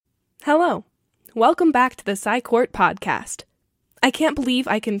Hello. Welcome back to the SciCourt podcast. I can't believe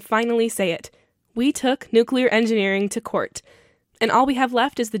I can finally say it. We took nuclear engineering to court, and all we have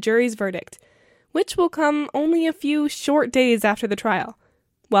left is the jury's verdict, which will come only a few short days after the trial.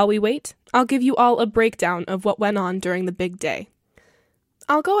 While we wait, I'll give you all a breakdown of what went on during the big day.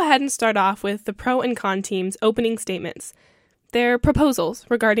 I'll go ahead and start off with the pro and con team's opening statements, their proposals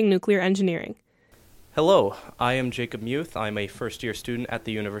regarding nuclear engineering. Hello, I am Jacob Muth. I'm a first-year student at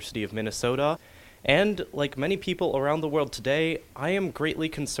the University of Minnesota, and like many people around the world today, I am greatly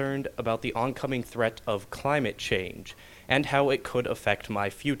concerned about the oncoming threat of climate change and how it could affect my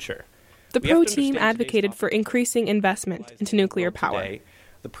future. The pro team advocated for increasing investment into nuclear power. Today,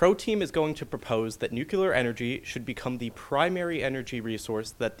 the pro team is going to propose that nuclear energy should become the primary energy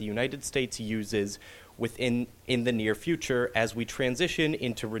resource that the United States uses in the near future as we transition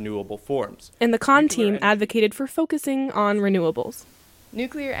into renewable forms. And the con team advocated for focusing on renewables.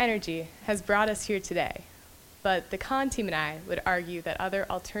 Nuclear energy has brought us here today, but the con team and I would argue that other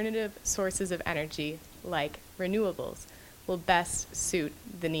alternative sources of energy, like renewables, will best suit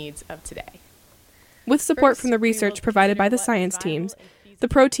the needs of today. With support from the research provided by the science teams, the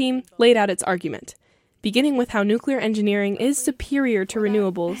pro team laid out its argument, beginning with how nuclear engineering is superior to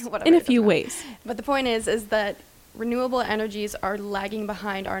renewables in a few ways. But the point is that renewable energies are lagging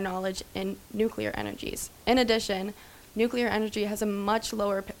behind our knowledge in nuclear energies. In addition, nuclear energy has a much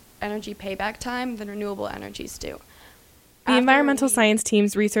lower energy payback time than renewable energies do. The environmental science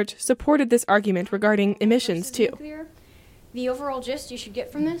team's research supported this argument regarding emissions, too. Nuclear, the overall gist you should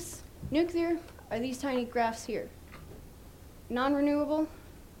get from this, nuclear are these tiny graphs here. Non-renewable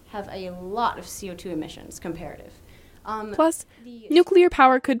have a lot of CO2 emissions, comparative. Plus, nuclear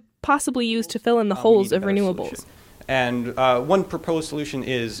power could possibly use to fill in the holes of renewables. Solution. And one proposed solution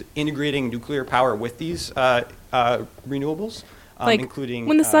is integrating nuclear power with these renewables, including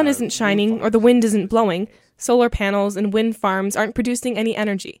when the sun isn't shining or the wind isn't blowing, solar panels and wind farms aren't producing any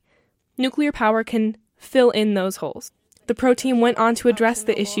energy. Nuclear power can fill in those holes. The pro team went on to address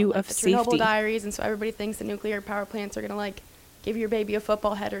the issue of safety. Chernobyl diaries, and so everybody thinks that nuclear power plants are going to give your baby a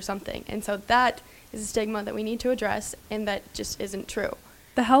football head or something. And so that is a stigma that we need to address, and that just isn't true.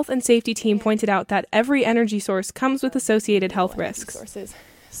 The health and safety team pointed out that every energy source comes with associated health risks.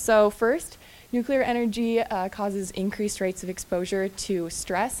 So first, nuclear energy causes increased rates of exposure to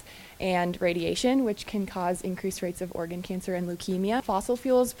stress and radiation, which can cause increased rates of organ cancer and leukemia. Fossil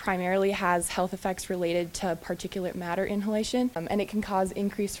fuels primarily has health effects related to particulate matter inhalation, and it can cause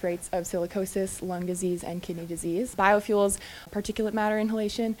increased rates of silicosis, lung disease, and kidney disease. Biofuels, particulate matter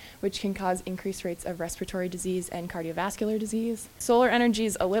inhalation, which can cause increased rates of respiratory disease and cardiovascular disease. Solar energy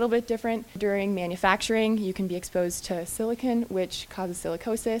is a little bit different. During manufacturing, you can be exposed to silicon, which causes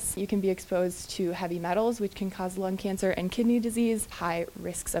silicosis. You can be exposed to heavy metals, which can cause lung cancer and kidney disease, high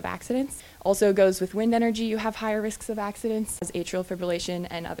risks of accidents. Also goes with wind energy, you have higher risks of accidents, as atrial fibrillation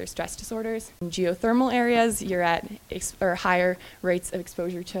and other stress disorders. In geothermal areas, you're at higher rates of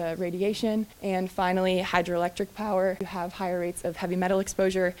exposure to radiation. And finally, hydroelectric power, you have higher rates of heavy metal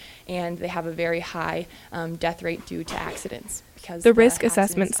exposure, and they have a very high death rate due to accidents. The risk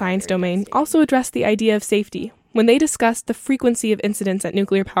assessment science domain also addressed the idea of safety when they discussed the frequency of incidents at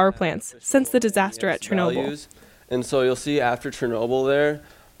nuclear power plants since the disaster at Chernobyl. And so you'll see after Chernobyl there,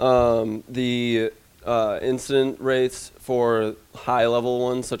 the incident rates for high-level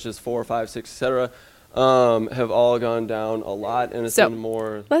ones, such as 4, 5, 6, etc., have all gone down a lot, and it's been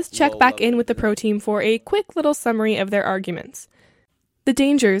more. Let's check back in with the pro team for a quick little summary of their arguments. The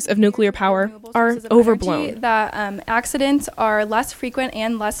dangers of nuclear power are overblown. That accidents are less frequent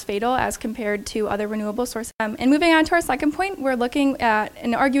and less fatal as compared to other renewable sources. And moving on to our second point, we're looking at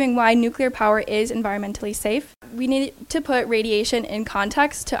and arguing why nuclear power is environmentally safe. We need to put radiation in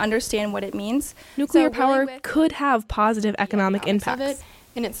context to understand what it means. Nuclear power could have positive economic impacts.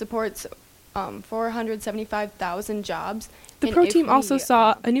 And it supports 475,000 jobs. The pro team also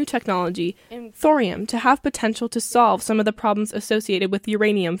saw a new technology, thorium, to have potential to solve some of the problems associated with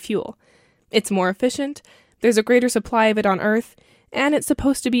uranium fuel. It's more efficient, there's a greater supply of it on Earth, and it's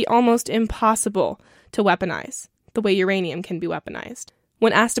supposed to be almost impossible to weaponize, the way uranium can be weaponized.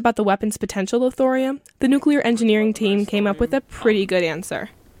 When asked about the weapons potential of thorium, the nuclear engineering team came up with a pretty good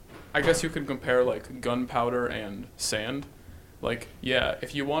answer. I guess you could compare gunpowder and sand.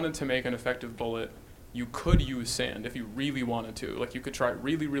 If you wanted to make an effective bullet, you could use sand if you really wanted to. You could try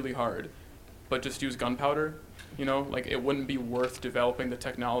really, really hard, but just use gunpowder, You know, like it wouldn't be worth developing the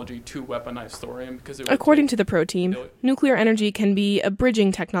technology to weaponize thorium because it would According to the Pro Team, nuclear energy can be a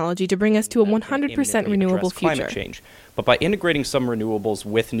bridging technology to bring us to a 100% renewable future. Climate change. But by integrating some renewables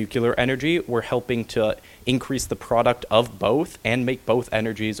with nuclear energy, we're helping to increase the product of both and make both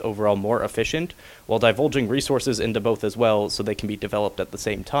energies overall more efficient, while divulging resources into both as well so they can be developed at the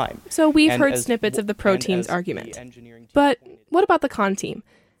same time. So we've heard snippets of the Pro Team's argument. But what about the Con Team?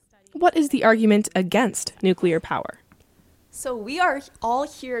 What is the argument against nuclear power? So we are all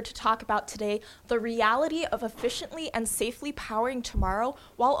here to talk about today the reality of efficiently and safely powering tomorrow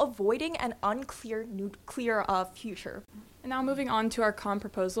while avoiding an unclear nuclear future. And now moving on to our con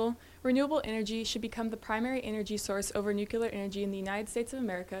proposal, renewable energy should become the primary energy source over nuclear energy in the United States of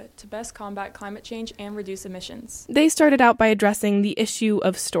America to best combat climate change and reduce emissions. They started out by addressing the issue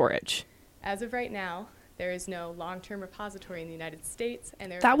of storage. As of right now, there is no long-term repository in the United States,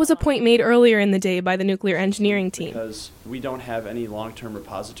 and that was a point made earlier in the day by the nuclear engineering team. Because we don't have any long-term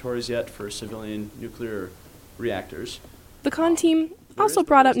repositories yet for civilian nuclear reactors. The Con Team also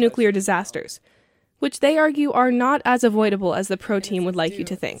brought up nuclear disasters, which they argue are not as avoidable as the Pro Team would like you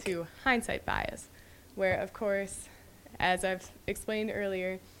to think. To hindsight bias, where, of course, as I've explained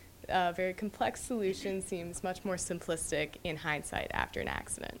earlier, a very complex solution seems much more simplistic in hindsight after an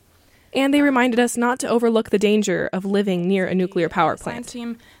accident. And they reminded us not to overlook the danger of living near a nuclear power plant. Science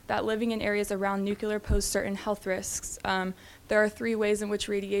team that living in areas around nuclear pose certain health risks. There are 3 ways in which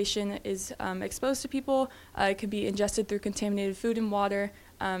radiation is exposed to people. It could be ingested through contaminated food and water,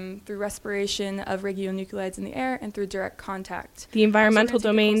 through respiration of radionuclides in the air, and through direct contact. The environmental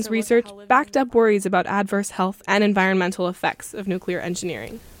domain's research backed up worries about adverse health and environmental effects of nuclear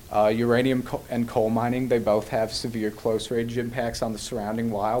engineering. Uranium and coal mining, they both have severe close-range impacts on the surrounding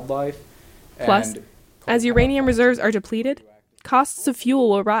wildlife. Plus, as uranium reserves are depleted, costs of fuel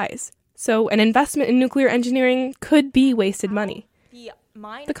will rise. So an investment in nuclear engineering could be wasted money.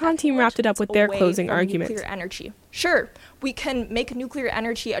 The Con Team wrapped it up with their closing argument. Nuclear energy. Sure, we can make nuclear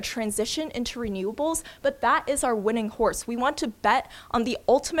energy a transition into renewables, but that is our winning horse. We want to bet on the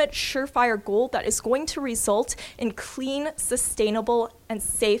ultimate surefire goal that is going to result in clean, sustainable, and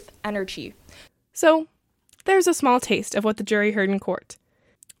safe energy. So, there's a small taste of what the jury heard in court.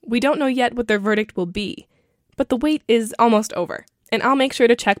 We don't know yet what their verdict will be, but the wait is almost over, and I'll make sure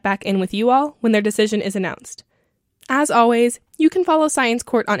to check back in with you all when their decision is announced. As always, you can follow Science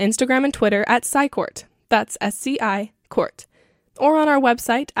Court on Instagram and Twitter at SciCourt, that's SCI Court, or on our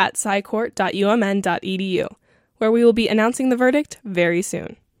website at scicourt.umn.edu, where we will be announcing the verdict very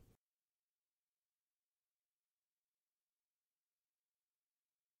soon.